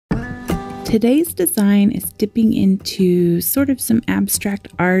Today's design is dipping into sort of some abstract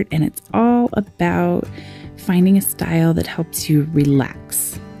art, and it's all about finding a style that helps you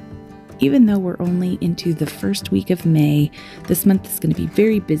relax. Even though we're only into the first week of May, this month is going to be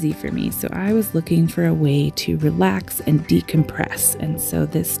very busy for me, so I was looking for a way to relax and decompress. And so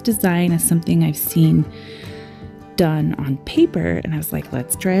this design is something I've seen done on paper, and I was like,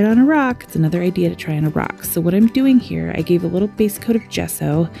 let's try it on a rock. It's another idea to try on a rock. So what I'm doing here, I gave a little base coat of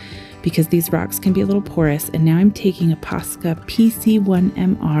gesso because these rocks can be a little porous, and now I'm taking a Posca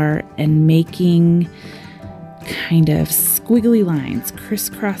PC1MR and making kind of squiggly lines,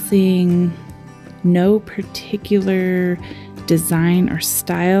 crisscrossing, no particular design or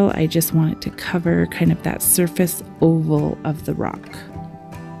style. I just want it to cover kind of that surface oval of the rock.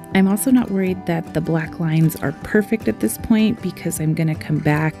 I'm also not worried that the black lines are perfect at this point because I'm going to come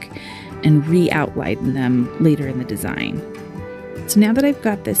back and re-outline them later in the design. So now that I've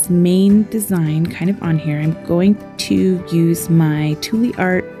got this main design kind of on here, I'm going to use my Tooli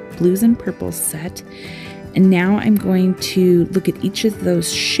Art Blues and Purples set. And now I'm going to look at each of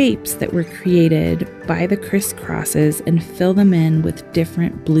those shapes that were created by the crisscrosses and fill them in with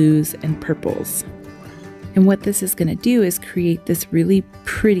different blues and purples. And what this is going to do is create this really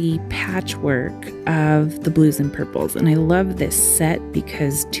pretty patchwork of the blues and purples. And I love this set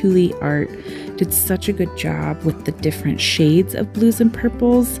because Tooli Art did such a good job with the different shades of blues and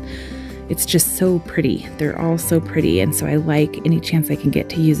purples. It's just so pretty. They're all so pretty. And so I like any chance I can get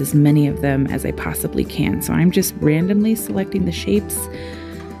to use as many of them as I possibly can. So I'm just randomly selecting the shapes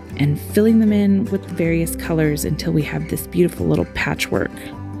and filling them in with the various colors until we have this beautiful little patchwork.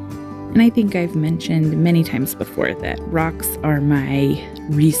 And I think I've mentioned many times before that rocks are my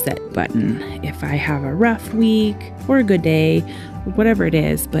reset button. If I have a rough week or a good day, or whatever it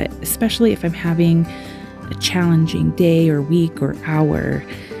is, but especially if I'm having a challenging day or week or hour,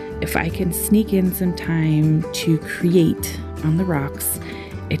 if I can sneak in some time to create on the rocks,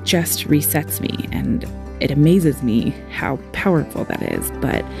 it just resets me, and it amazes me how powerful that is.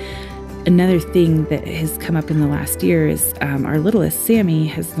 But another thing that has come up in the last year is our littlest Sammy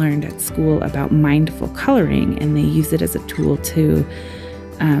has learned at school about mindful coloring, and they use it as a tool to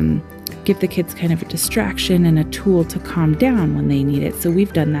give the kids kind of a distraction and a tool to calm down when they need it. So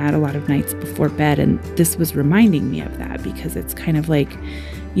we've done that a lot of nights before bed, and this was reminding me of that because it's kind of like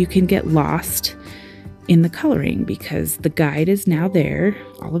you can get lost in the coloring because the guide is now there,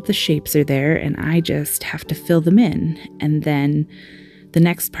 all of the shapes are there, and I just have to fill them in. And then the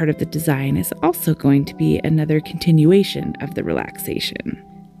next part of the design is also going to be another continuation of the relaxation.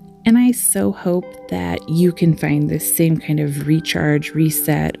 And I so hope that you can find this same kind of recharge,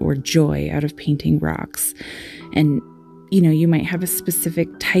 reset, or joy out of painting rocks. And you might have a specific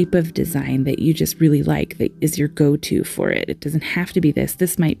type of design that you just really like that is your go-to for it. It doesn't have to be this.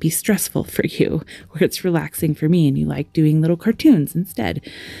 This might be stressful for you, or it's relaxing for me and you like doing little cartoons instead.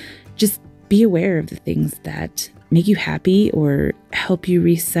 Just be aware of the things that make you happy or help you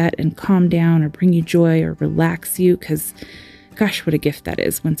reset and calm down or bring you joy or relax you, because gosh, what a gift that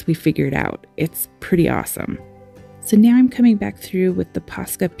is once we figure it out. It's pretty awesome. So now I'm coming back through with the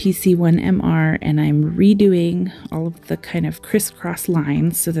Posca PC1MR and I'm redoing all of the kind of crisscross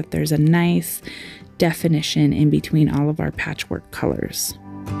lines so that there's a nice definition in between all of our patchwork colors.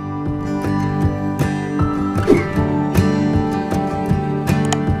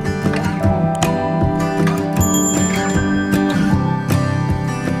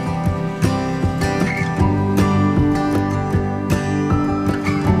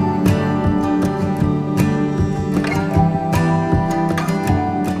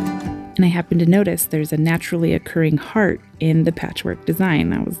 And I happened to notice there's a naturally occurring heart in the patchwork design.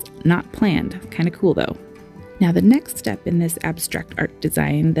 That was not planned. Kind of cool though. Now the next step in this abstract art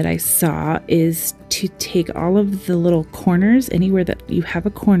design that I saw is to take all of the little corners, anywhere that you have a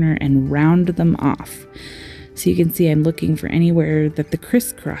corner, and round them off. So you can see I'm looking for anywhere that the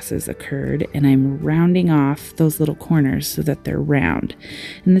crisscrosses occurred, and I'm rounding off those little corners so that they're round.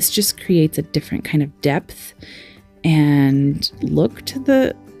 And this just creates a different kind of depth and look to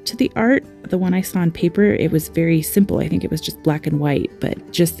the art. The one I saw on paper, it was very simple. I think it was just black and white,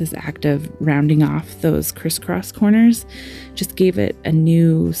 but just this act of rounding off those crisscross corners just gave it a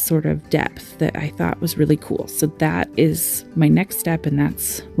new sort of depth that I thought was really cool. So that is my next step, and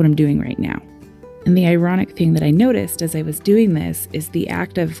that's what I'm doing right now. And the ironic thing that I noticed as I was doing this is the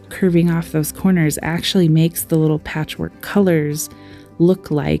act of curving off those corners actually makes the little patchwork colors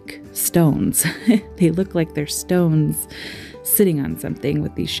look like stones. They look like they're stones sitting on something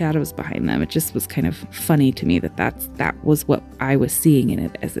with these shadows behind them. It just was kind of funny to me that that was what I was seeing in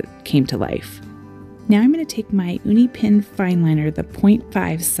it as it came to life. Now I'm going to take my Uni Pin fine liner, the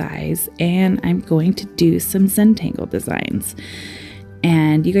 0.5 size, and I'm going to do some Zentangle designs.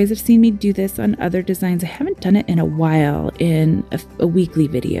 And you guys have seen me do this on other designs. I haven't done it in a while in a weekly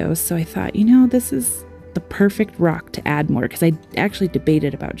video, so I thought, you know, this is the perfect rock to add more, because I actually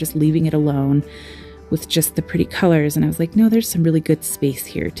debated about just leaving it alone with just the pretty colors, and I was like, no, there's some really good space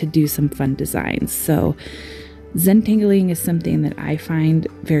here to do some fun designs. So Zentangling is something that I find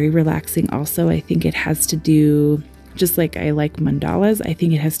very relaxing also. I think it has to do, just like I like mandalas, I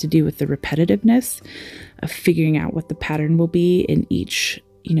think it has to do with the repetitiveness of figuring out what the pattern will be in each,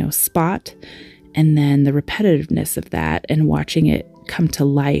 you know, spot, and then the repetitiveness of that and watching it come to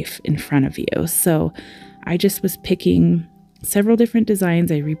life in front of you. So I just was picking several different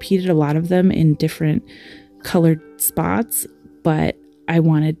designs. I repeated a lot of them in different colored spots, but I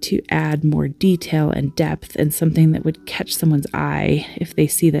wanted to add more detail and depth and something that would catch someone's eye if they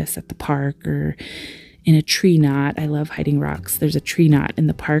see this at the park or in a tree knot. I love hiding rocks. There's a tree knot in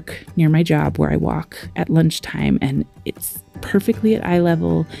the park near my job where I walk at lunchtime, and it's perfectly at eye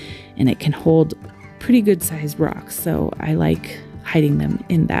level and it can hold pretty good sized rocks. So I like hiding them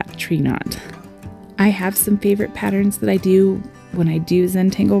in that tree knot. I have some favorite patterns that I do when I do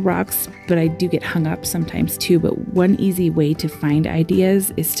Zentangle rocks, but I do get hung up sometimes too. But one easy way to find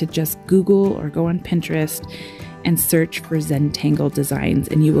ideas is to just Google or go on Pinterest and search for Zentangle designs,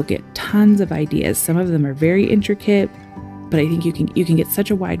 and you will get tons of ideas. Some of them are very intricate, but I think you can get such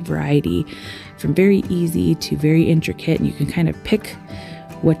a wide variety, from very easy to very intricate, and you can kind of pick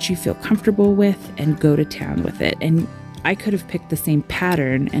what you feel comfortable with and go to town with it. And I could have picked the same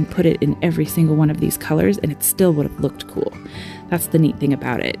pattern and put it in every single one of these colors, and it still would have looked cool. That's the neat thing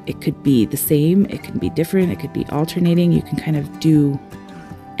about it. It could be the same, it can be different, it could be alternating. You can kind of do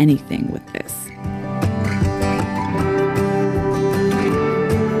anything with this.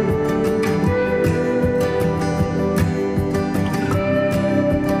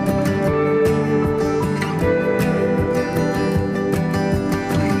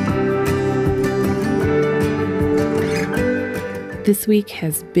 This week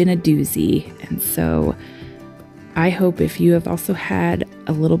has been a doozy, and so I hope if you have also had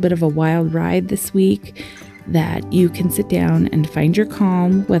a little bit of a wild ride this week, that you can sit down and find your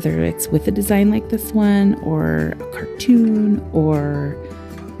calm, whether it's with a design like this one or a cartoon or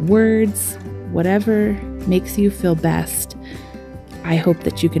words, whatever makes you feel best. I hope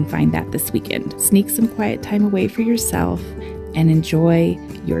that you can find that this weekend. Sneak some quiet time away for yourself and enjoy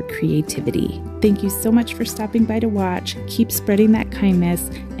your creativity. Thank you so much for stopping by to watch. Keep spreading that kindness,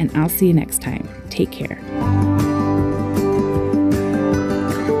 and I'll see you next time. Take care.